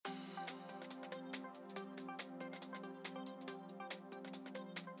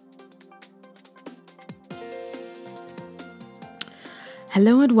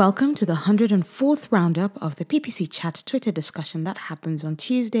Hello and welcome to the 104th roundup of the PPC Chat Twitter discussion that happens on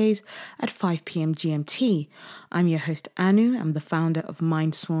Tuesdays at 5 p.m. GMT. I'm your host Anu. I'm the founder of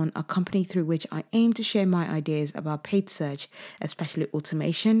MindSwan, a company through which I aim to share my ideas about paid search, especially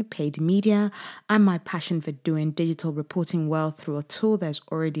automation, paid media, and my passion for doing digital reporting well through a tool that's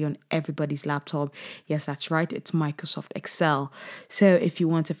already on everybody's laptop. Yes, that's right, it's Microsoft Excel. So if you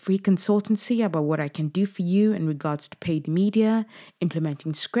want a free consultancy about what I can do for you in regards to paid media, implementing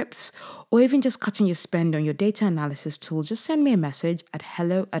scripts, or even just cutting your spend on your data analysis tool, just send me a message at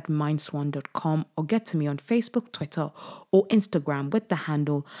hello@mindswan.com or get to me on Facebook, Twitter, or Instagram with the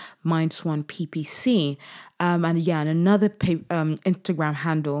handle MindSwanPPC. And another Instagram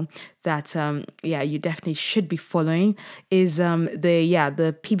handle that you definitely should be following is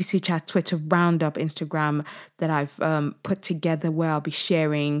the PPC Chat Twitter Roundup Instagram that I've put together, where I'll be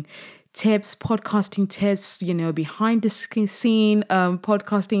sharing tips, podcasting tips, behind the scene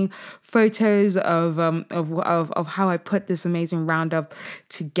podcasting photos of how I put this amazing roundup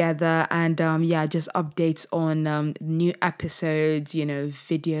together, and just updates on new episodes,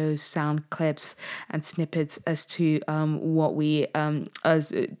 videos, sound clips, and snippets as to what we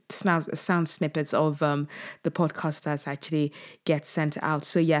sound snippets of the podcast that's actually gets sent out.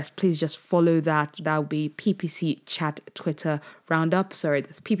 So yes, please just follow that. That'll be PPC Chat Twitter Roundup. Sorry,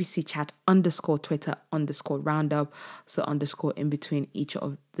 that's PPC Chat _Twitter _roundup. So underscore in between each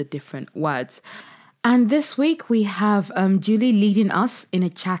of the different words. And this week we have Julie leading us in a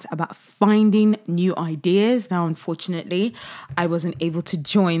chat about finding new ideas. Now, unfortunately, I wasn't able to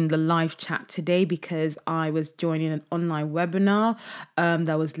join the live chat today because I was joining an online webinar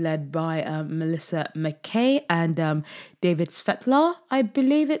that was led by Melissa McKay and David Svetlar, I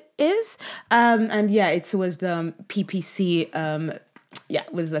believe it is. It was the PPC,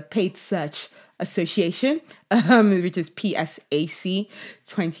 with the Paid Search Association, which is PSAC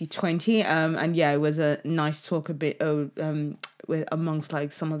 2020. It was a nice talk a bit with amongst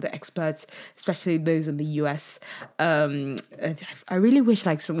like some of the experts, especially those in the US. I really wish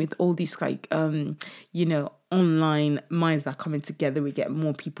with all these online minds that are coming together, we get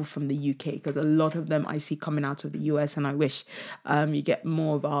more people from the UK, because a lot of them I see coming out of the US, and I wish you get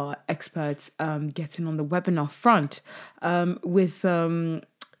more of our experts getting on the webinar front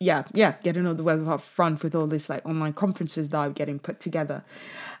getting on the webinar front with all this online conferences that are getting put together.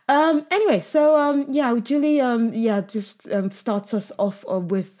 Julie starts us off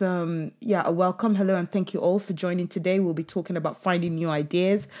with a welcome. Hello and thank you all for joining today. We'll be talking about finding new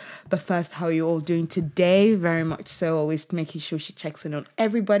ideas. But first, how are you all doing today? Very much so. Always making sure she checks in on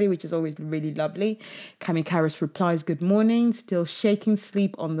everybody, which is always really lovely. Cami Karras replies, good morning. Still shaking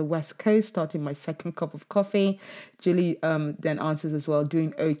sleep on the West Coast, starting my second cup of coffee. Julie then answers as well,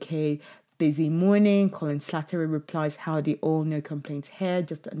 doing okay. Busy morning. Colin Slattery replies, howdy all, no complaints here,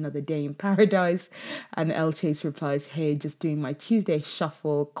 just another day in paradise. And L Chase replies, hey, just doing my Tuesday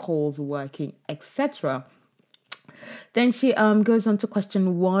shuffle, calls working, etc. Then she goes on to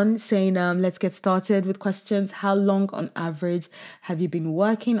question 1, saying, let's get started with questions. How long on average have you been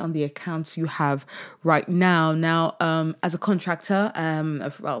working on the accounts you have right now? Now, as a contractor,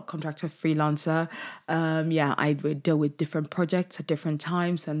 freelancer, I would deal with different projects at different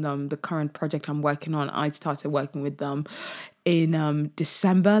times. And the current project I'm working on, I started working with them in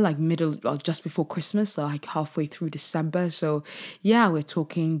December, just before Christmas, so halfway through December. So we're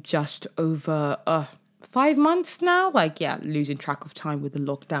talking just over 5 months now, losing track of time with the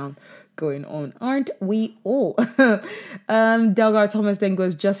lockdown going on, aren't we all? Delgar Thomas then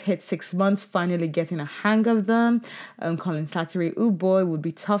goes, just hit 6 months, finally getting a hang of them. Colin Slattery, oh boy, would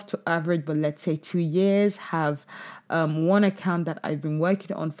be tough to average, but let's say 2 years. Have one account that I've been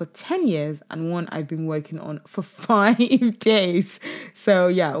working on for 10 years and one I've been working on for 5 days. So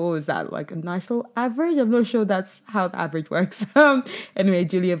what was that, like a nice little average? I'm not sure that's how the average works. Anyway,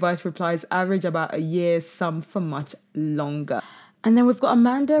 Julia Vice replies, average about a year, some for much longer. And then we've got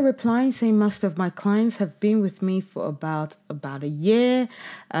Amanda replying, saying most of my clients have been with me for about a year,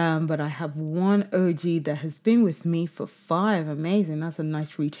 but I have one OG that has been with me for 5. Amazing. That's a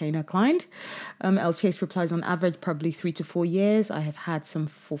nice retainer client. L Chase replies, on average, probably 3 to 4 years. I have had some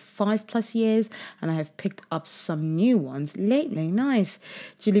for 5+ years, and I have picked up some new ones lately. Nice.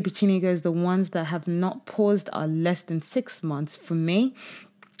 Julie Piccini goes, the ones that have not paused are less than 6 months for me.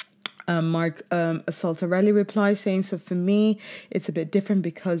 Mark Assaltarelli replies, saying, so for me, it's a bit different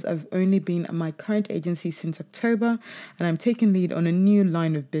because I've only been at my current agency since October and I'm taking lead on a new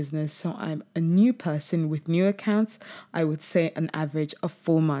line of business. So I'm a new person with new accounts. I would say an average of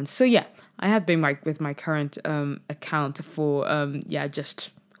 4 months. So I have been with my current account for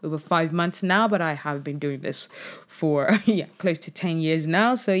just over 5 months now, but I have been doing this for close to 10 years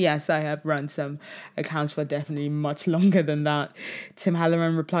now. So yes, I have run some accounts for definitely much longer than that. Tim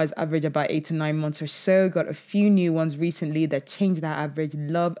Halloran replies, average about 8 to 9 months or so. Got a few new ones recently that changed that average.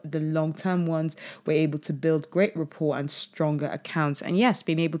 Love the long-term ones. We're able to build great rapport and stronger accounts. And yes,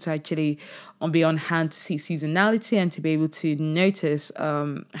 being able to actually be on hand to see seasonality and to be able to notice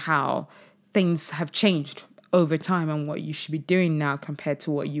how things have changed over time and what you should be doing now compared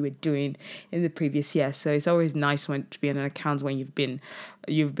to what you were doing in the previous year. So it's always nice when to be on an account when you've been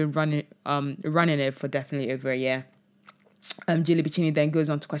running it for definitely over a year. Julie Bicini then goes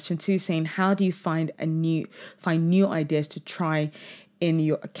on to question 2, saying, how do you find new ideas to try in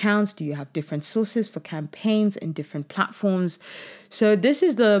your accounts? Do you have different sources for campaigns in different platforms? So this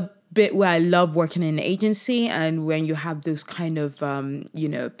is the bit where I love working in an agency, and when you have those kind of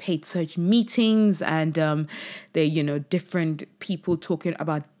paid search meetings and different people talking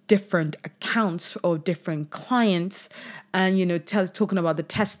about different accounts or different clients, and talking about the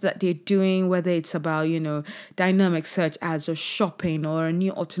tests that they're doing, whether it's about dynamic search ads or shopping or a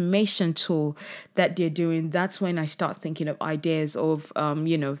new automation tool that they're doing. That's when I start thinking of ideas of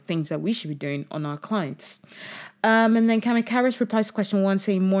things that we should be doing on our clients. And then Kami Karis replies to question 1,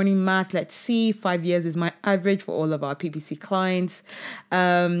 saying, morning math, let's see, 5 years is my average for all of our PPC clients.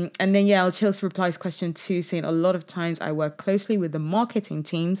 And then Chelsea replies to question 2, saying, a lot of times I work closely with the marketing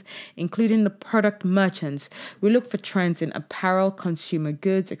teams, including the product merchants. We look for trends in apparel, consumer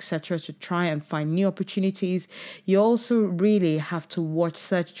goods, etc. to try and find new opportunities. You also really have to watch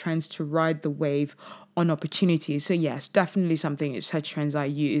search trends to ride the wave on opportunities. So yes, definitely something search trends I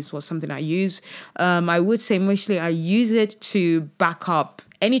use was something I use. I would say mostly I use it to back up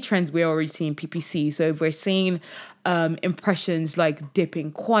any trends we're already seeing PPC. So if we're seeing impressions like dipping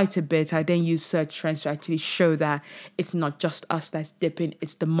quite a bit, I then use search trends to actually show that it's not just us that's dipping,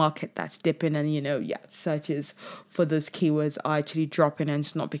 it's the market that's dipping. And searches for those keywords are actually dropping, and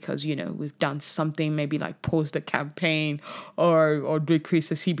it's not because we've done something, maybe like paused a campaign or decrease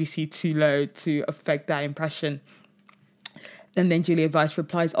the CPC too low to affect that impression. And then Julia Vice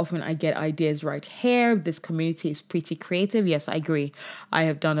replies, often I get ideas right here. This community is pretty creative. Yes, I agree. I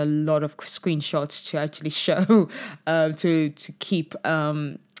have done a lot of screenshots to actually show, to keep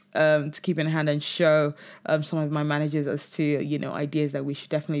in hand and show some of my managers as to, ideas that we should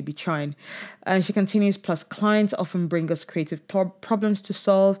definitely be trying. And she continues, plus clients often bring us creative problems to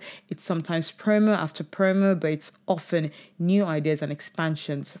solve. It's sometimes promo after promo, but it's often new ideas and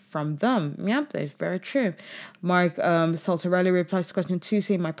expansions from them. Yeah, that's very true. Mark Saltarelli replies to question 2,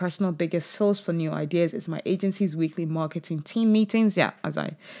 saying, my personal biggest source for new ideas is my agency's weekly marketing team meetings. Yeah, as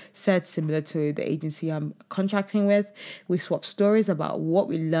I said, similar to the agency I'm contracting with. We swap stories about what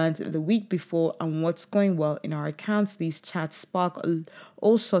we learned the week before and what's going well in our accounts. These chats spark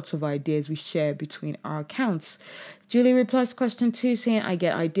all sorts of ideas we share between our accounts. Julie replies to question 2, saying, I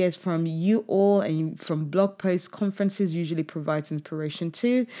get ideas from you all and from blog posts. Conferences usually provides inspiration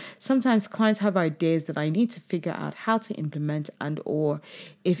too. Sometimes clients have ideas that I need to figure out how to implement and or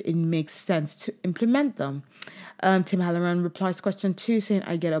if it makes sense to implement them. Tim Halloran replies to question 2, saying,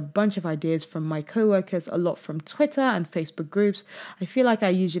 I get a bunch of ideas from my coworkers, a lot from Twitter and Facebook groups. I feel like I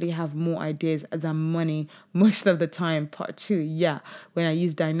usually have more ideas than money most of the time. Part 2, yeah. When I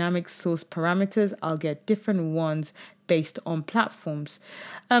use dynamic source parameters, I'll get different ones based on platforms.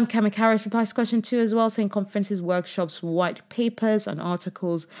 Kamikaris replies to question 2 as well, saying conferences, workshops, white papers, and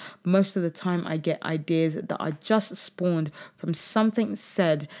articles. Most of the time I get ideas that are just spawned from something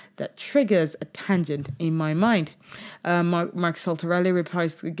said that triggers a tangent in my mind. Mark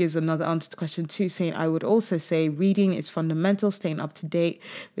Saltarelli gives another answer to question 2, saying, I would also say reading is fundamental. Staying up to date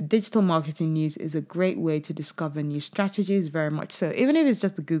with digital marketing news is a great way to discover new strategies, very much so. Even if it's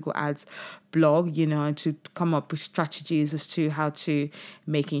just the Google Ads blog, and to come up with strategies as to how to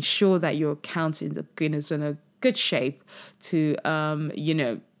making sure that your account is in a good shape to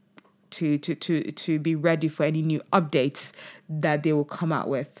to be ready for any new updates that they will come out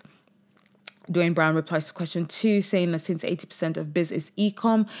with. Dwayne Brown replies to question 2, saying that since 80% of biz is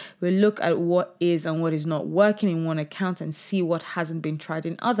e-com, we look at what is and what is not working in one account and see what hasn't been tried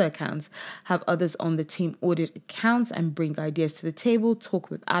in other accounts. Have others on the team audit accounts and bring ideas to the table. Talk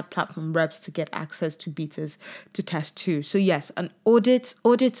with ad platform reps to get access to betas to test too. So yes, an audits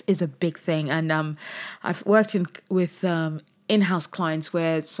is a big thing, and I've worked with in-house clients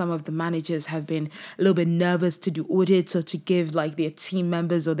where some of the managers have been a little bit nervous to do audits or to give like their team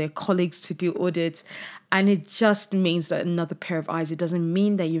members or their colleagues to do audits. And it just means that another pair of eyes. It doesn't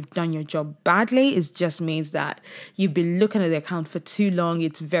mean that you've done your job badly. It just means that you've been looking at the account for too long.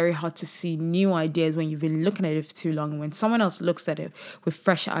 It's very hard to see new ideas when you've been looking at it for too long. And when someone else looks at it with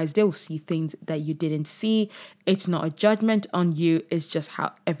fresh eyes, they will see things that you didn't see. It's not a judgment on you. It's just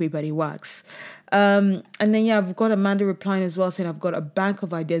how everybody works. And then, I've got Amanda replying as well, saying I've got a bank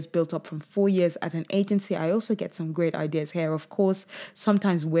of ideas built up from 4 years at an agency. I also get some great ideas here. Of course,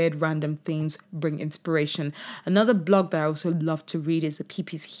 sometimes weird random themes bring inspiration. Another blog that I also love to read is the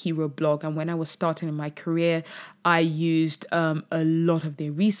PP's Hero blog. And when I was starting in my career, I used a lot of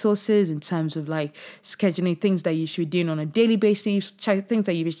their resources in terms of like scheduling things that you should be doing on a daily basis, things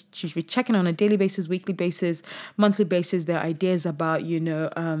that you should be checking on a daily basis, weekly basis, monthly basis. Their ideas about,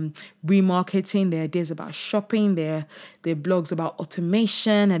 remarketing, their ideas about shopping, their blogs about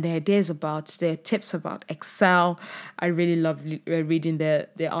automation, and their tips about Excel. I really love reading their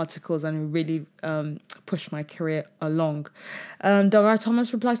articles, and it really pushed my career along. Dr.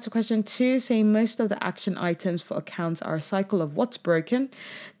 Thomas replies to question 2, saying most of the action items for accounts are a cycle of what's broken,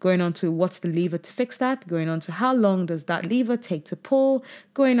 going on to what's the lever to fix that, going on to how long does that lever take to pull,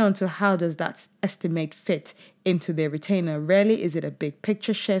 going on to how does that estimate fit into their retainer. Rarely is it a big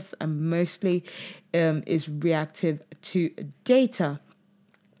picture shift, and mostly is reactive to data.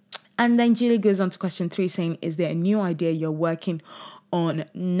 And then Julie goes on to question 3, saying, is there a new idea you're working on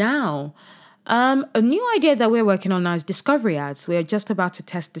now? A new idea that we're working on now is discovery ads. We're just about to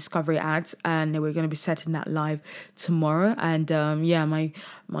test discovery ads, and we're going to be setting that live tomorrow. And my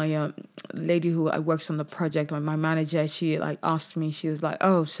lady who works on the project, my manager, she asked me. She was like,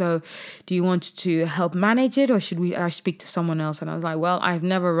 "Oh, so do you want to help manage it, or should I speak to someone else?" And I was like, "Well, I've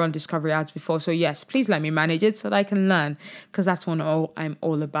never run discovery ads before, so yes, please let me manage it so that I can learn, because that's what I'm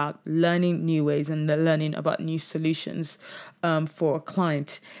all about: learning new ways and learning about new solutions for a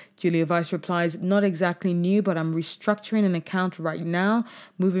client." Julia Weiss replies, not exactly new, but I'm restructuring an account right now,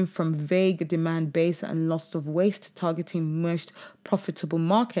 moving from vague demand base and lots of waste to targeting most profitable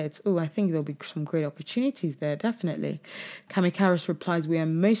markets. Oh, I think there'll be some great opportunities there, definitely. Kamikaris replies, we are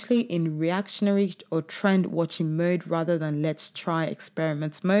mostly in reactionary or trend watching mode rather than let's try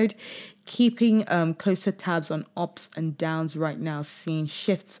experiments mode. Keeping closer tabs on ups and downs right now, seeing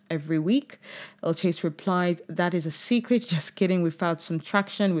shifts every week. El Chase replies, that is a secret. Just kidding. We found some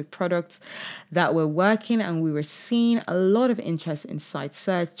traction with products that were working, and we were seeing a lot of interest in site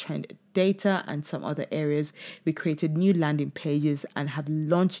search, trend data, and some other areas. We created new landing pages and have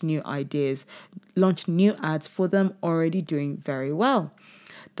launched new ads for them, already doing very well.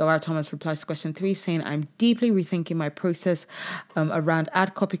 Dr. Thomas replies to question 3, saying, I'm deeply rethinking my process around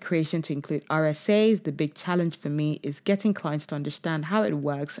ad copy creation to include RSAs. The big challenge for me is getting clients to understand how it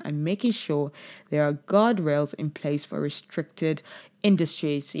works and making sure there are guardrails in place for restricted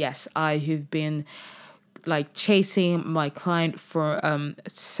industries. Yes, I have been chasing my client for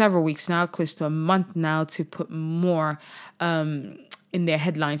several weeks now, close to a month now, to put more in their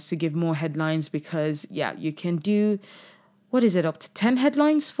headlines, to give more headlines, because you can do, what is it, up to 10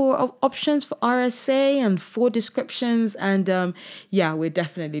 headlines for options for RSA and 4 descriptions. And we're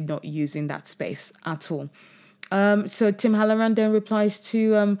definitely not using that space at all. So Tim Halloran then replies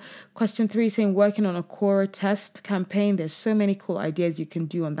to question 3, saying, working on a Quora test campaign. There's so many cool ideas you can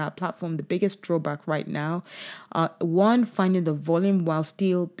do on that platform. The biggest drawback right now, 1, finding the volume while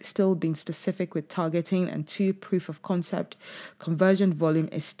still being specific with targeting, and 2, proof of concept conversion volume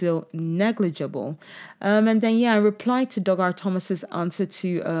is still negligible. And then I replied to Doug R. Thomas's answer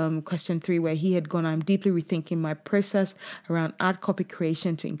to question 3, where he had gone, I'm deeply rethinking my process around ad copy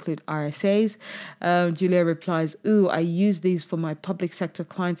creation to include RSAs. Julia replies, I use these for my public sector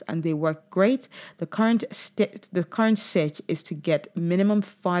clients and they work great. The current search is to get minimum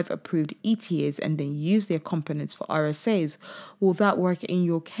 5 approved ETAs and then use their components for RSAs. Will that work in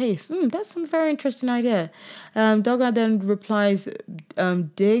your case? That's some very interesting idea. Doga then replies,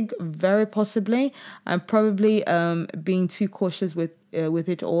 dig, very possibly. I'm probably being too cautious with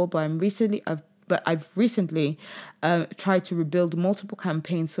it all, but I've recently tried to rebuild multiple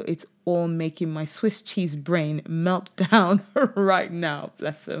campaigns, so it's all making my Swiss cheese brain melt down right now.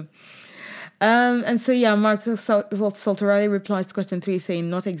 Bless him. Marco Saltarelli replies to question 3, saying,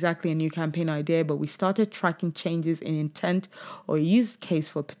 not exactly a new campaign idea, but we started tracking changes in intent or use case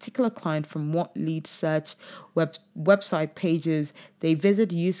for a particular client from what lead search website pages they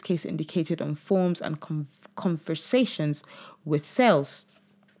visit, use case indicated on forms, and conversations with sales.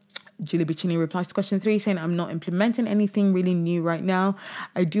 Julie Bicini replies to question 3 saying, I'm not implementing anything really new right now.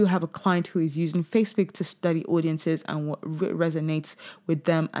 I do have a client who is using Facebook to study audiences and what resonates with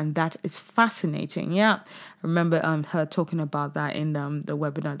them, and that is fascinating. Yeah, I remember her talking about that in the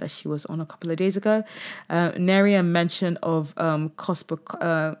webinar that she was on a couple of days ago. Neria mentioned of cost per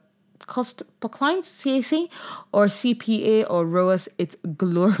client, CAC, or CPA or ROAS. It's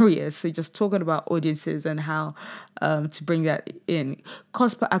glorious. So just talking about audiences and how to bring that in.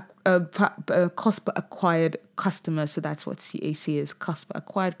 Cost per acquired customer. So that's what CAC is: cost per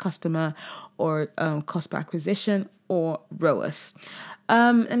acquired customer, or cost per acquisition, or ROAS.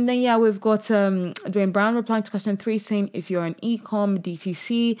 And then, we've got Dwayne Brown replying to question 3 saying, if you're an e-com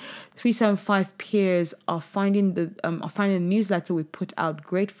DTC, 375 peers are finding the newsletter we put out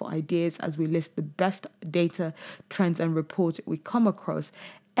great for ideas as we list the best data, trends, and reports we come across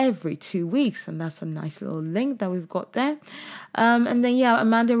every 2 weeks. And that's a nice little link that we've got there. And then,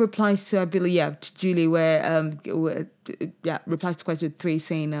 Amanda replies to, I believe, to Julie, replies to question 3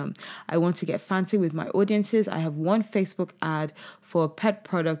 saying, I want to get fancy with my audiences. I have one Facebook ad for a pet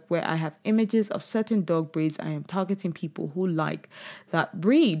product where I have images of certain dog breeds. I am targeting people who like that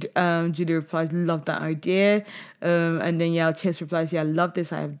breed. Julie replies, love that idea. And then Chase replies, love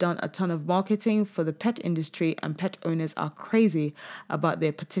this. I have done a ton of marketing for the pet industry, and pet owners are crazy about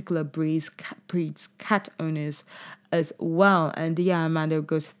their particular breeds, cat owners as well. And Amanda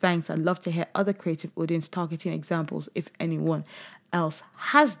goes, thanks. I'd love to hear other creative audience targeting examples if anyone else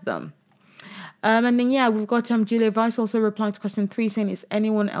has them. And then, we've got Julia Weiss also replying to question 3 saying, is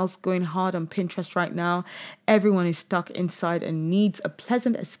anyone else going hard on Pinterest right now? Everyone is stuck inside and needs a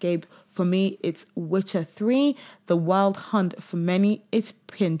pleasant escape. For me, it's Witcher 3, The Wild Hunt. For many, it's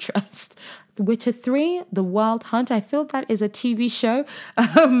Pinterest. The Witcher 3, The Wild Hunt. I feel that is a TV show.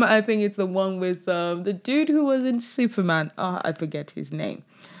 I think it's the one with the dude who was in Superman. I forget his name.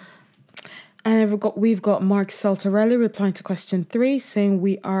 And we've got Mark Saltarelli replying to question 3 saying,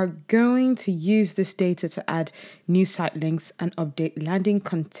 we are going to use this data to add new site links and update landing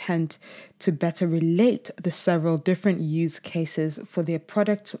content to better relate the several different use cases for their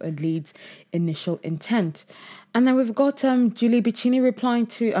product to a lead's initial intent. And then we've got Julie Bicini replying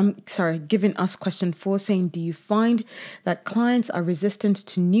to, giving us question 4 saying, do you find that clients are resistant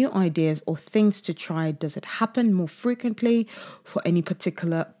to new ideas or things to try? Does it happen more frequently for any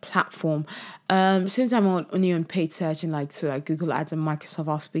particular platform? Since I'm only on paid search and like Google Ads and Microsoft,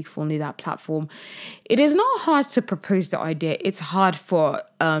 I'll speak for only that platform. It is not hard to propose the idea. It's hard for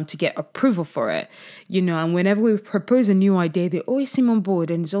to get approval for it, and whenever we propose a new idea, they always seem on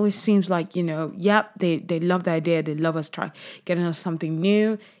board, and it always seems like, they love the idea, they love us getting us something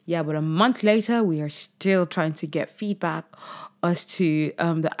new. But a month later, we are still trying to get feedback as to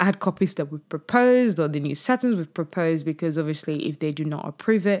the ad copies that we've proposed or the new settings we've proposed, because obviously if they do not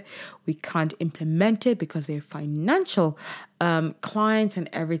approve it, we can't implement it because they're financial clients and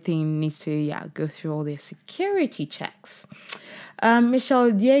everything needs to go through all their security checks.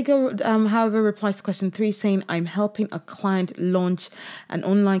 Michelle Diego, however, replies to question 3 saying, I'm helping a client launch an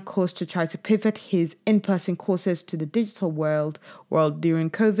online course to try to pivot his in-person courses to the digital world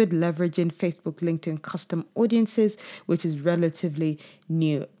during COVID, leveraging Facebook, LinkedIn custom audiences, which is relatively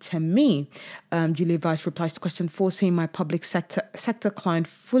new to me. Julia Weiss replies to question 4 saying, my public sector client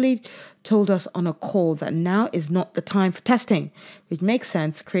fully told us on a call that now is not the time for testing, which makes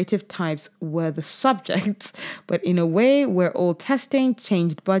sense. Creative types were the subjects, but in a way, we're all testing,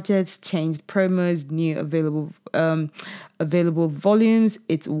 changed budgets, changed promos, new available volumes.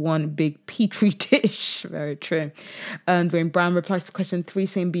 It's one big petri dish. Very true. Dwayne Brown replies to question 3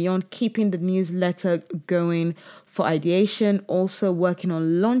 saying, beyond keeping the newsletter going for ideation, also working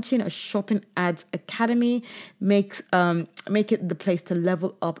on launching a shopping ads academy, make it the place to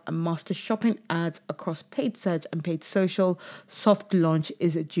level up and master shopping ads across paid search and paid social. Soft launch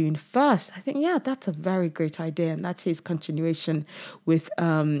is June 1st. I think, that's a very great idea. And that's his continuation with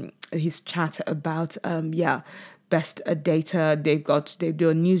his chat about, best data. They do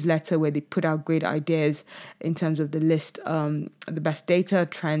a newsletter where they put out great ideas in terms of the list, the best data,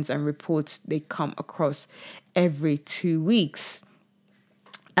 trends, and reports they come across every 2 weeks.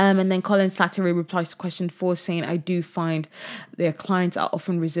 And then Colin Slattery replies to question 4 saying, I do find their clients are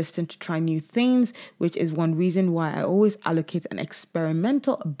often resistant to try new things, which is one reason why I always allocate an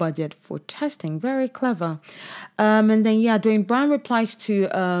experimental budget for testing. Very clever. And then, Dwayne Brown replies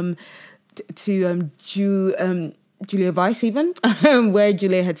to Julia Weiss even, where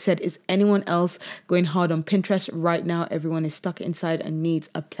Julia had said, is anyone else going hard on Pinterest right now? Everyone is stuck inside and needs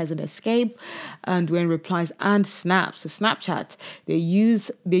a pleasant escape. And Dwayne replies, and Snap. So Snapchat, their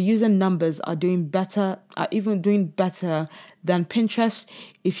user numbers are even doing better than Pinterest.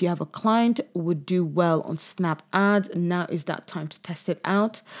 If you have a client would do well on Snap ads, now is that time to test it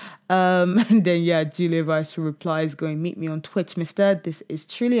out. And then, Julia Rice replies, going, meet me on Twitch, mister. This is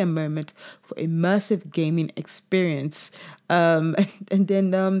truly a moment for immersive gaming experience. And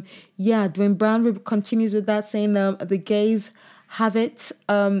then, Dwayne Brown continues with that, saying, the gays have it.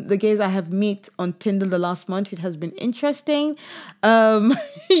 The gays I have met on Tinder the last month, it has been interesting.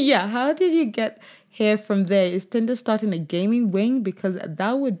 How did you get here from there? Is Tinder starting a gaming wing? Because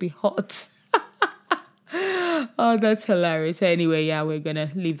that would be hot. Oh, that's hilarious. Anyway, we're going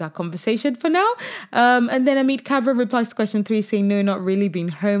to leave that conversation for now. And then Amit Kabra replies to question 3 saying, no, not really. Being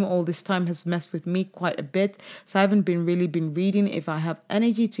home all this time has messed with me quite a bit. So I haven't been reading. If I have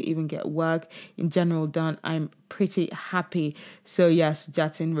energy to even get work in general done, I'm pretty happy. So yes,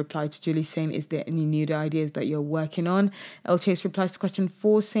 Jatin replied to Julie saying, is there any new ideas that you're working on? El Chase replies to question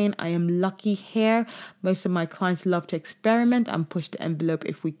 4 saying, I am lucky here. Most of my clients love to experiment and push the envelope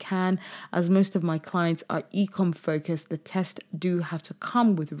if we can. As most of my clients are e-com focused, the test do have to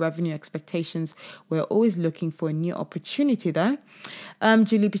come with revenue expectations. We're always looking for a new opportunity though.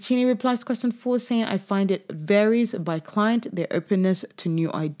 Julie Piccini replies to question 4 saying, I find it varies by client, their openness to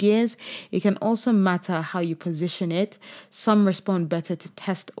new ideas. It can also matter how you position it. Some respond better to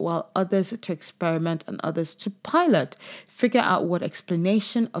test, while others to experiment and others to pilot. Figure out what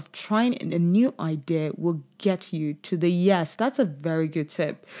explanation of trying a new idea will get you to the yes. That's a very good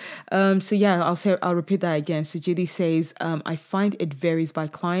tip. I'll repeat that again. So Judy says, I find it varies by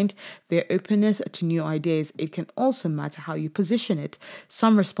client, their openness to new ideas. It can also matter how you position it.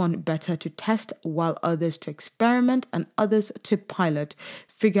 Some respond better to test, while others to experiment and others to pilot.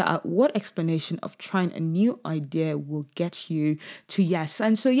 Figure out what explanation of trying a new idea will get you to yes.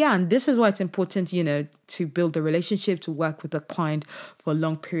 And so, and this is why it's important, to build a relationship, to work with a client for a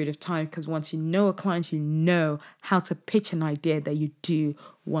long period of time. Because once you know a client, you know how to pitch an idea that you do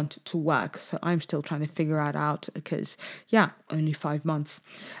want to work. So I'm still trying to figure that out because, only 5 months.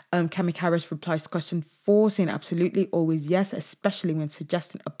 Cami Harris replies to question 4 saying absolutely, always yes, especially when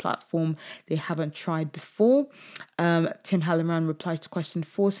suggesting a platform they haven't tried before. Tim Halloran replies to question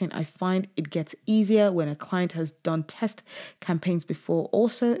 4 saying, I find it gets easier when a client has done test campaigns before.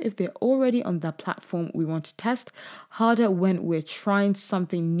 Also, if they're already on that platform we want to test, harder when we're trying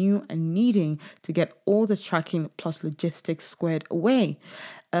something new and needing to get all the tracking plus logistics squared away.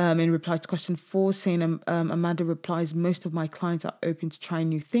 In reply to question 4, saying Amanda replies, most of my clients are open to trying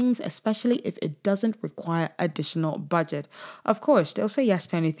new things, especially if it doesn't require additional budget. Of course, they'll say yes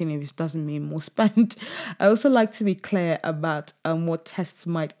to anything if it doesn't mean more spend. I also like to be clear about what tests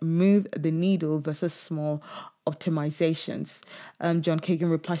might move the needle versus small optimizations. John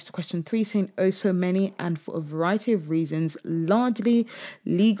Kagan replies to question 3 saying, so many and for a variety of reasons, largely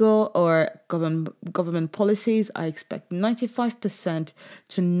legal or government policies. I expect 95%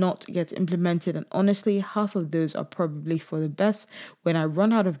 to not get implemented, and honestly, half of those are probably for the best. When I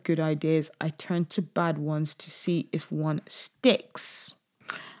run out of good ideas, I turn to bad ones to see if one sticks.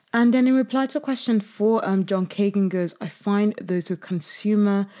 And then in reply to question 4, John Kagan goes, I find those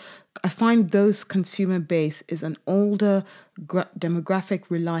consumer base is an older demographic,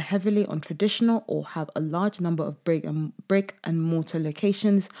 rely heavily on traditional or have a large number of brick and mortar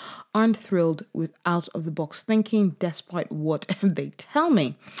locations, aren't thrilled with out-of-the-box thinking despite what they tell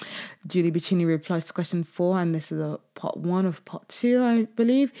me. Julie Piccini replies to question 4, and this is a part 1 of part 2, I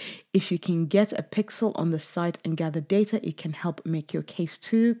believe. If you can get a pixel on the site and gather data, it can help make your case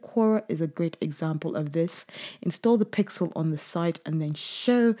too. Quora is a great example of this. Install the pixel on the site and then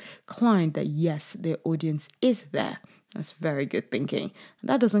show client that yes, their audience is there. That's very good thinking. And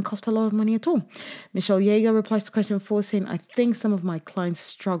that doesn't cost a lot of money at all. Michelle Yeager replies to question 4 saying, I think some of my clients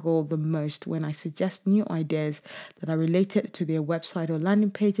struggle the most when I suggest new ideas that are related to their website or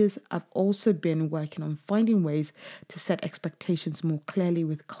landing pages. I've also been working on finding ways to set expectations more clearly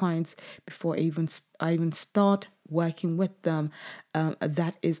with clients before I even start working with them.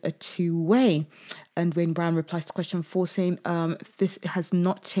 That is a two-way. And Wayne Brown replies to question 4 saying, this has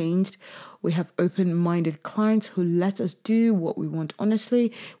not changed. We have open-minded clients who let us do what we want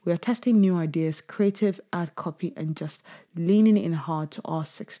honestly. We are testing new ideas, creative, ad copy, and just leaning in hard to our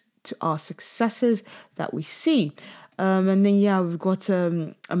successes that we see. And then, we've got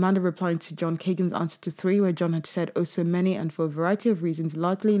Amanda replying to John Kagan's answer to 3, where John had said, so many and for a variety of reasons,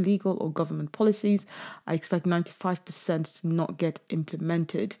 largely legal or government policies. I expect 95% to not get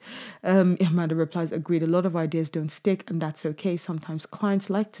implemented. Amanda replies, agreed, a lot of ideas don't stick, and that's okay. Sometimes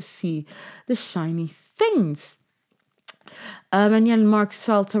clients like to see the shiny things. And then Mark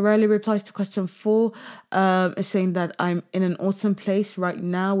Saltarelli replies to question 4, saying that I'm in an awesome place right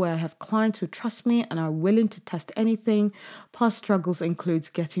now where I have clients who trust me and are willing to test anything. Past struggles includes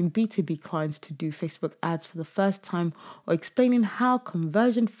getting B2B clients to do Facebook ads for the first time or explaining how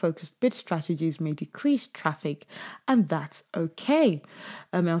conversion-focused bid strategies may decrease traffic, and that's okay.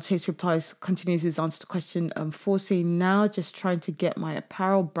 El Chase continues his answer to question 4, saying now just trying to get my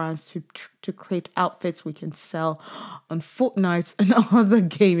apparel brands to create outfits we can sell on Fortnite and other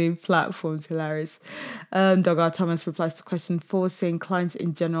gaming platforms. Hilarious. Dogar Thomas replies to question 4, saying clients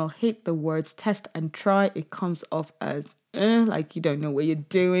in general hate the words test and try. It comes off as like you don't know what you're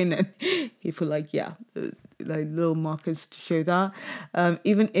doing, and people like like little markers to show that.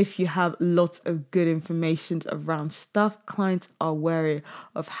 Even if you have lots of good information around stuff, clients are wary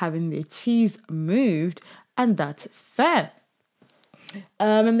of having their cheese moved, and that's fair.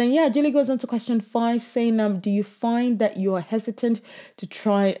 And then, Julie goes on to question 5, saying, do you find that you are hesitant to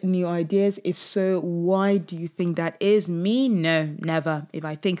try new ideas? If so, why do you think that is? Me? No, never. If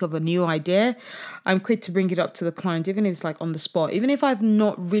I think of a new idea, I'm quick to bring it up to the client, even if it's like on the spot. Even if I've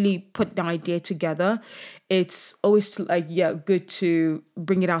not really put the idea together, it's always like, good to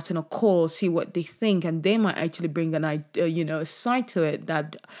bring it out in a call, see what they think, and they might actually bring an idea, a side to it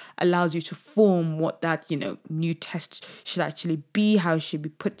that allows you to form what that, new test should actually be, how it should be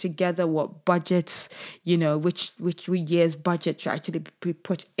put together, what budgets, which year's budget should actually be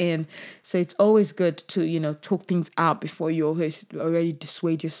put in. So it's always good to, talk things out before you already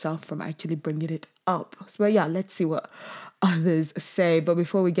dissuade yourself from actually bringing it up. So let's see what others say. But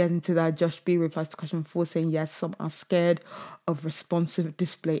before we get into that, Josh B replies to question 4, saying yes, some are scared of responsive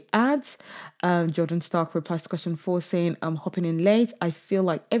display ads. Jordan Stark replies to question 4, saying I'm hopping in late. I feel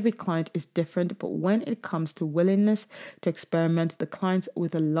like every client is different, but when it comes to willingness to experiment, the clients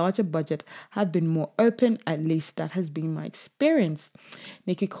with a larger budget have been more open. At least that has been my experience.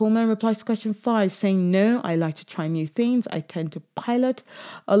 Nikki Coleman replies to question 5, saying no, I like to try new things. I tend to pilot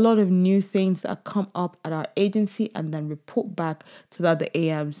a lot of new things that come up at our agency and then report back to the other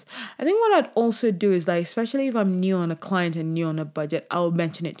AMs. I think what I'd also do is, like, especially if I'm new on a client and new on a budget, I'll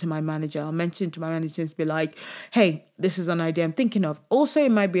mention it to my manager. I'll mention it to my manager and be like, hey, this is an idea I'm thinking of. Also,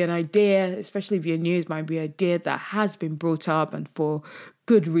 it might be an idea, especially if you're new, it might be an idea that has been brought up and for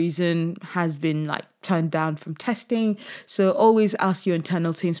good reason has been like turned down from testing. So always ask your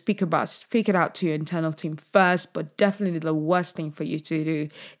internal team, speak it out to your internal team first, but definitely the worst thing for you to do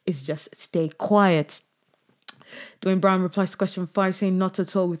is just stay quiet. Dwayne Brown replies to question 5, saying not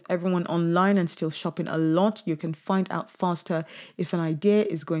at all. With everyone online and still shopping a lot, you can find out faster if an idea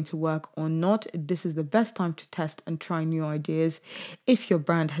is going to work or not. This is the best time to test and try new ideas if your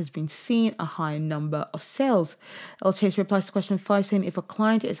brand has been seeing a high number of sales. El Chase replies to question 5, saying if a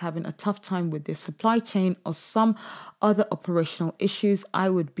client is having a tough time with their supply chain or some other operational issues, I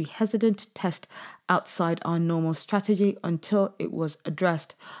would be hesitant to test outside our normal strategy until it was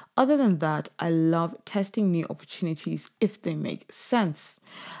addressed. Other than that, I love testing new opportunities if they make sense.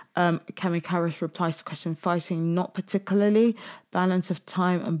 Kami Karras replies to question 5, saying not particularly. Balance of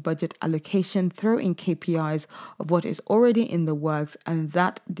time and budget allocation. Throw in KPIs of what is already in the works, and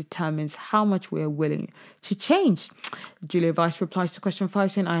that determines how much we are willing to change. Julia Weiss replies to question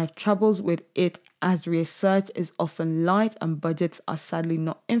 5, saying I have troubles with it as research is often light and budgets are sadly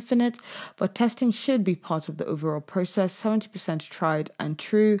not infinite, but testing should be part of the overall process. 70% tried and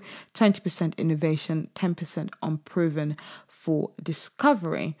true, 20% innovation, 10% unproven for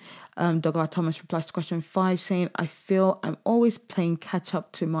discovery. Dogar Thomas replies to question 5, saying I feel I'm always playing catch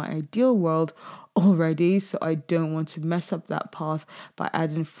up to my ideal world already, so I don't want to mess up that path by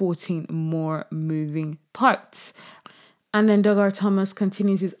adding 14 more moving parts. And then Dogar Thomas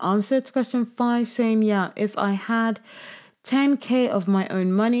continues his answer to question 5, saying, if I had 10K of my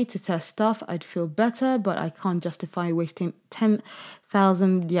own money to test stuff, I'd feel better, but I can't justify wasting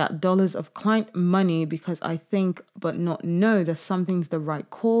 $10,000 of client money because I think but not know that something's the right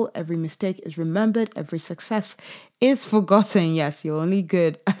call. Every mistake is remembered, every success is forgotten. Yes, you're only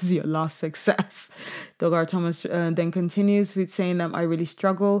good as your last success. Dogar Thomas then continues with saying, I really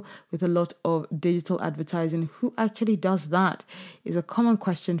struggle with a lot of digital advertising. Who actually does that? Is a common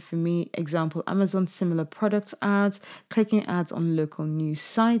question for me. Example, Amazon similar products ads, clicking ads on local news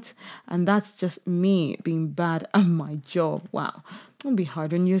sites, and that's just me being bad at my job. Wow. Don't be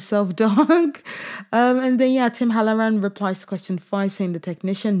hard on yourself, dog. And then, Tim Halloran replies to question 5, saying the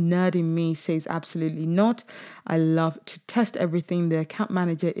technician nerd in me says absolutely not. I love to test everything. The account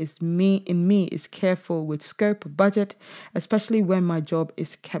manager is careful with scope, budget, especially when my job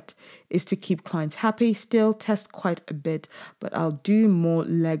is to keep clients happy. Still test quite a bit, but I'll do more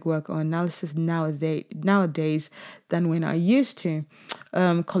legwork or analysis nowadays than when I used to.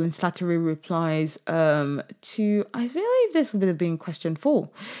 Colin Slattery replies to, I believe this would have been question 4,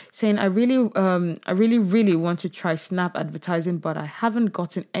 saying, I really want to try Snap advertising, but I haven't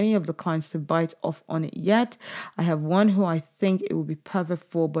gotten any of the clients to bite off on it yet. I have one who I think it will be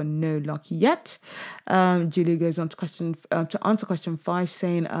perfect for, but no luck yet. Julie goes on to answer question 5,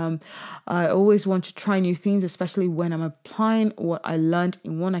 saying, I always want to try new things, especially when I'm applying what I learned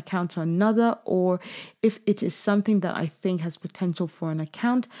in one account to another, or if it is something that I think has potential for an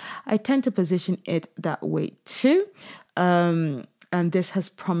account. I tend to position it that way too. And this has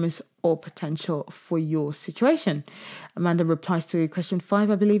promise or potential for your situation. Amanda replies to question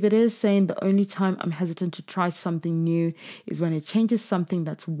 5, I believe it is, saying the only time I'm hesitant to try something new is when it changes something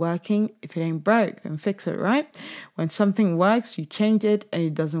that's working. If it ain't broke, then fix it, right? When something works, you change it and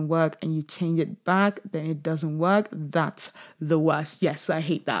it doesn't work, and you change it back, then it doesn't work. That's the worst. Yes, I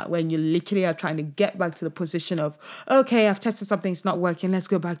hate that. When you literally are trying to get back to the position of, okay, I've tested something, it's not working. Let's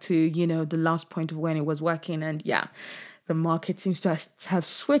go back to, the last point of when it was working. And yeah, the market seems to have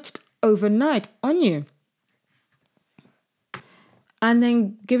switched overnight on you. And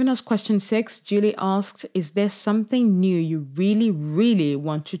then giving us question 6, Julie asks, is there something new you really, really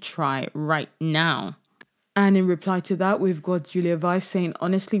want to try right now? And in reply to that, we've got Julia Weiss saying,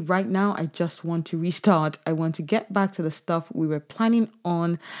 honestly, right now, I just want to restart. I want to get back to the stuff we were planning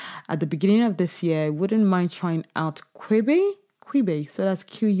on at the beginning of this year. Wouldn't mind trying out Quibi, so that's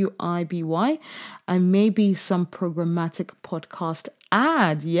Quiby, and maybe some programmatic podcast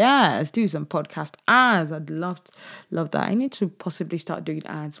ads. Yes, do some podcast ads. I'd love that. I need to possibly start doing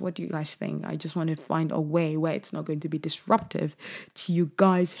ads. What do you guys think? I just want to find a way where it's not going to be disruptive to you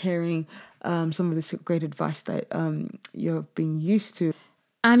guys hearing some of this great advice that you're being used to.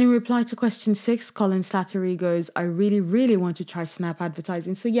 And in reply to question 6, Colin Slattery goes, I really, really want to try Snap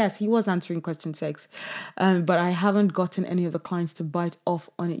advertising. So yes, he was answering question 6, but I haven't gotten any of the clients to bite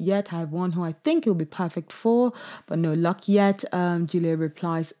off on it yet. I have one who I think it'll be perfect for, but no luck yet. Julia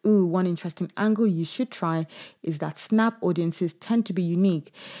replies, one interesting angle you should try is that Snap audiences tend to be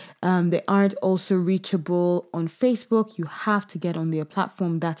unique. They aren't also reachable on Facebook. You have to get on their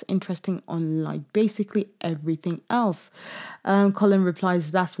platform. That's interesting on like basically everything else. Colin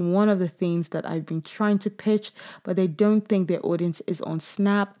replies, that's one of the things that I've been trying to pitch, but they don't think their audience is on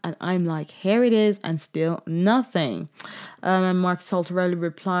Snap. And I'm like, here it is, and still nothing. And Mark Saltarelli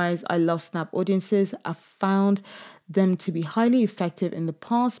replies, I love Snap audiences. I've found them to be highly effective in the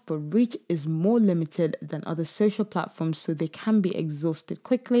past, but reach is more limited than other social platforms, so they can be exhausted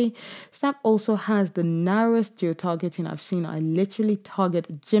quickly. Snap also has the narrowest geo-targeting I've seen. I literally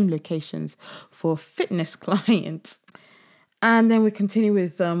target gym locations for fitness clients. And then we continue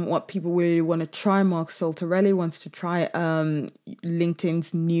with what people really want to try. Mark Saltarelli wants to try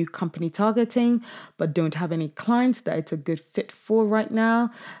LinkedIn's new company targeting, but don't have any clients that it's a good fit for right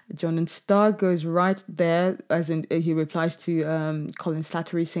now. Jonathan Starr goes right there, as in he replies to Colin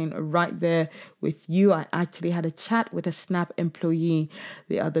Slattery saying, right there with you. I actually had a chat with a Snap employee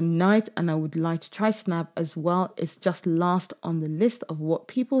the other night, and I would like to try Snap as well. It's just last on the list of what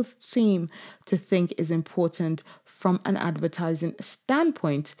people seem to think is important from an advertising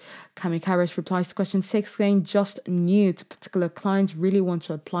standpoint. Cami Harris replies to question 6 saying, just new to particular clients, really want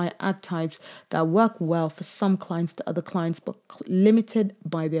to apply ad types that work well for some clients to other clients, but limited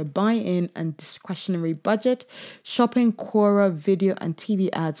by their buy-in and discretionary budget. Shopping, Quora, video and TV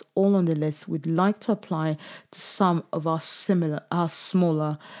ads all on the list. We'd like to apply to some of our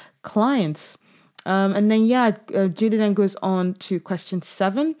smaller clients. And then, Judy then goes on to question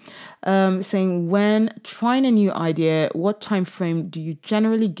 7, saying, when trying a new idea, what time frame do you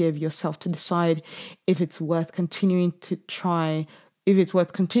generally give yourself to decide if it's worth continuing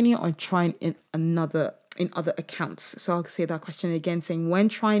or trying in other accounts? So I'll say that question again, saying, when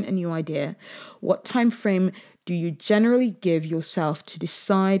trying a new idea, what time frame do you generally give yourself to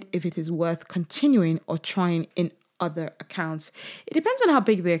decide if it is worth continuing or trying in other accounts? It depends on how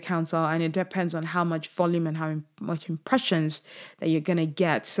big the accounts are, and it depends on how much volume and how much impressions that you're gonna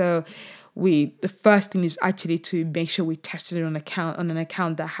get. So the first thing is actually to make sure we tested it on an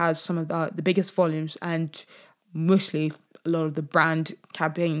account that has some of the biggest volumes, and mostly a lot of the brand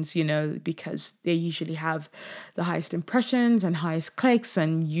campaigns, because they usually have the highest impressions and highest clicks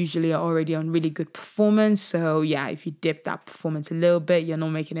and usually are already on really good performance. So yeah, if you dip that performance a little bit, you're not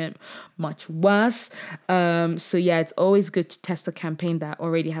making it much worse. It's always good to test a campaign that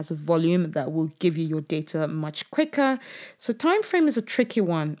already has a volume that will give you your data much quicker. So time frame is a tricky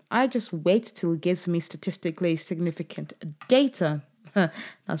one. I just wait till it gives me statistically significant data.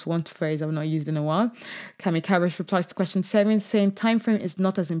 That's one phrase I've not used in a while. Cami Cabbage replies to question 7, saying time frame is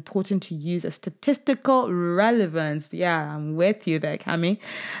not as important to use as statistical relevance. Yeah, I'm with you there, Cami.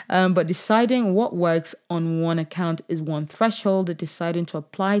 But deciding what works on one account is one threshold. Deciding to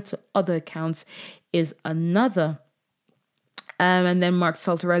apply to other accounts is another. And then Mark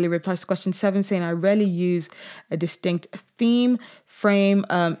Saltarelli replies to question 7, saying, I rarely use a distinct theme frame,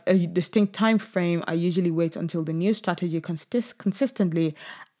 a distinct time frame. I usually wait until the new strategy consistently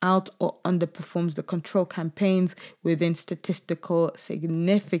out or underperforms the control campaigns within statistical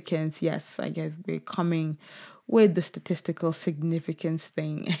significance. Yes, I guess we're coming with the statistical significance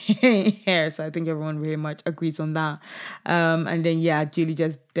thing here. So I think everyone very much agrees on that. And then, Julie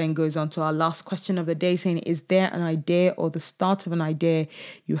just then goes on to our last question of the day, saying, is there an idea or the start of an idea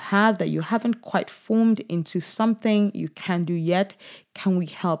you have that you haven't quite formed into something you can do yet? Can we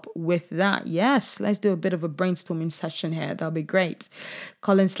help with that? Yes, let's do a bit of a brainstorming session here. That'll be great.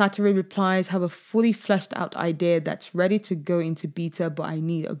 Colin Slattery replies, have a fully fleshed out idea that's ready to go into beta, but I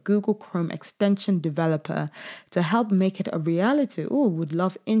need a Google Chrome extension developer to help make it a reality. Oh, would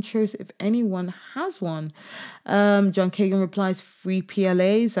love intros if anyone has one. John Kagan replies, free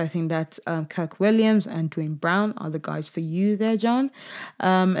PLAs. I think that Kirk Williams and Dwayne Brown are the guys for you there, John.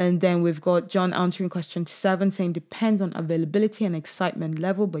 And then we've got John answering question 7, saying depends on availability and excitement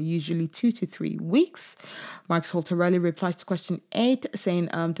level, but usually 2 to 3 weeks. Mark Saltarelli replies to question 8, saying,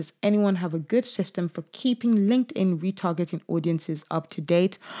 does anyone have a good system for keeping LinkedIn retargeting audiences up to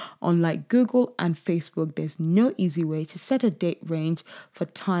date? Unlike Google and Facebook, there's no easy way to set a date range for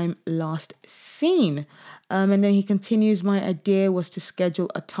time last seen. And then he continues, my idea was to schedule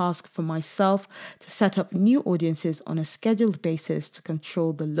a task for myself to set up new audiences on a scheduled basis to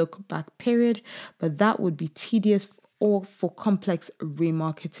control the look back period, but that would be tedious or for complex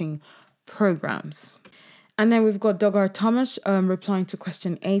remarketing programs. And then we've got Dogar Thomas replying to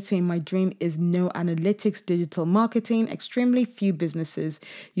question 8, saying, my dream is no analytics digital marketing. Extremely few businesses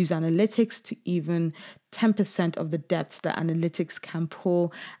use analytics to even 10% of the depth that analytics can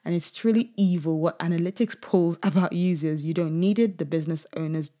pull. And it's truly evil what analytics pulls about users. You don't need it. The business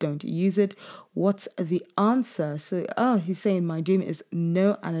owners don't use it. What's the answer? So, he's saying my dream is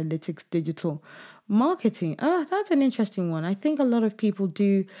no analytics digital marketing. That's an interesting one. I think a lot of people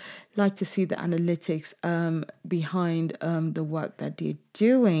do like to see the analytics behind the work that they're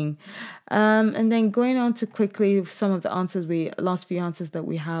doing. And then going on to quickly some of the answers, last few answers that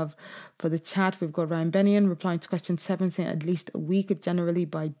we have for the chat. We've got Ryan Bennion replying to question 7, saying at least a week, generally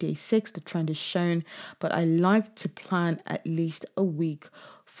by day 6, the trend is shown, but I like to plan at least a week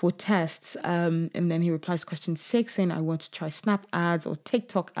for tests. And then he replies to question 6, saying, I want to try Snap ads or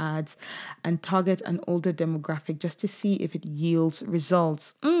TikTok ads and target an older demographic just to see if it yields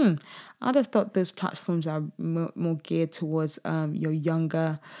results. I'd have thought those platforms are more geared towards your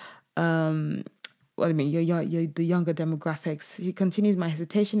younger the younger demographics. He continues, my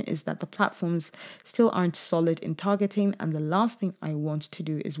hesitation is that the platforms still aren't solid in targeting, and the last thing I want to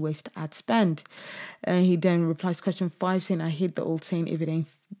do is waste ad spend. He then replies to question 5, saying, I hate the old saying, if it ain't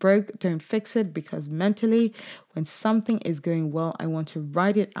broke, don't fix it, because mentally, when something is going well, I want to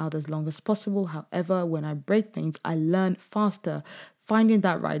ride it out as long as possible. However, when I break things, I learn faster. Finding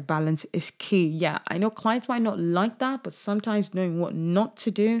that right balance is key. Yeah, I know clients might not like that, but sometimes knowing what not to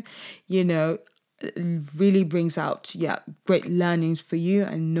do, really brings out great learnings for you,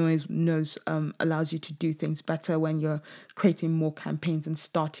 and knows allows you to do things better when you're creating more campaigns and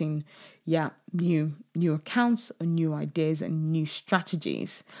starting new accounts or new ideas and new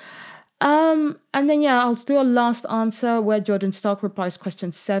strategies. And then I'll do a last answer where Jordan Stark replies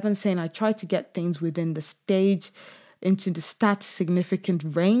question 7, saying, I try to get things within the stage into the stat significant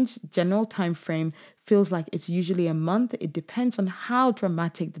range. General time frame feels like it's usually a month. It depends on how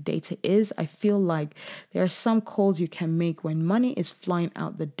dramatic the data is. I feel like there are some calls you can make when money is flying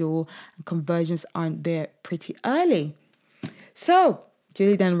out the door and conversions aren't there pretty early. So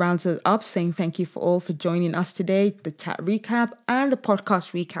Julie then rounds it up, saying thank you for all for joining us today. The chat recap and the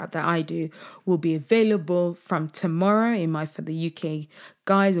podcast recap that I do will be available from tomorrow. For the UK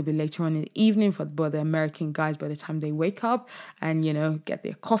guys, it'll be later on in the evening for the American guys by the time they wake up and, get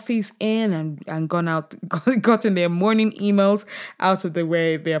their coffees in and gotten their morning emails out of the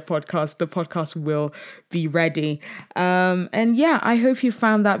way. The podcast will be ready. I hope you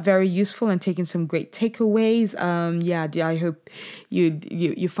found that very useful and taken some great takeaways. I hope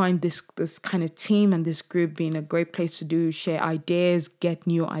you find this kind of team and this group being a great place to share ideas, get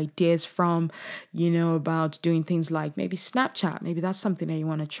new ideas from, about doing things like maybe Snapchat. Maybe that's something that you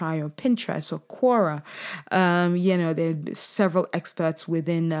want to try, or Pinterest or Quora. There are several experts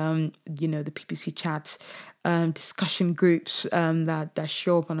within, the PPC Chat discussion groups that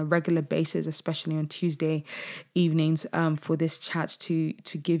show up on a regular basis, especially on Tuesday evenings, for this chat to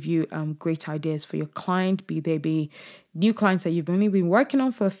give you great ideas for your client, be new clients that you've only been working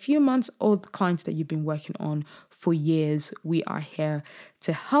on for a few months or the clients that you've been working on for years. We are here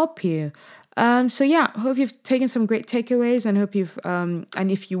to help you. So yeah, hope you've taken some great takeaways, and hope you've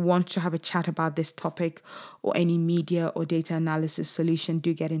and if you want to have a chat about this topic or any media or data analysis solution,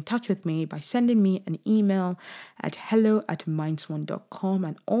 do get in touch with me by sending me an email at hello@mindswan.com,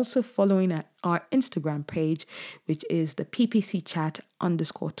 and also following our Instagram page, which is the PPC chat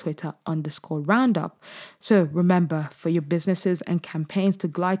 _Twitter_roundup. So remember, for your businesses and campaigns to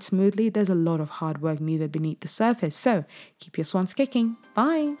glide smoothly, there's a lot of hard work needed beneath the surface. So keep your swans kicking.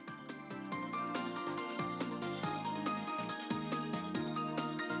 Bye.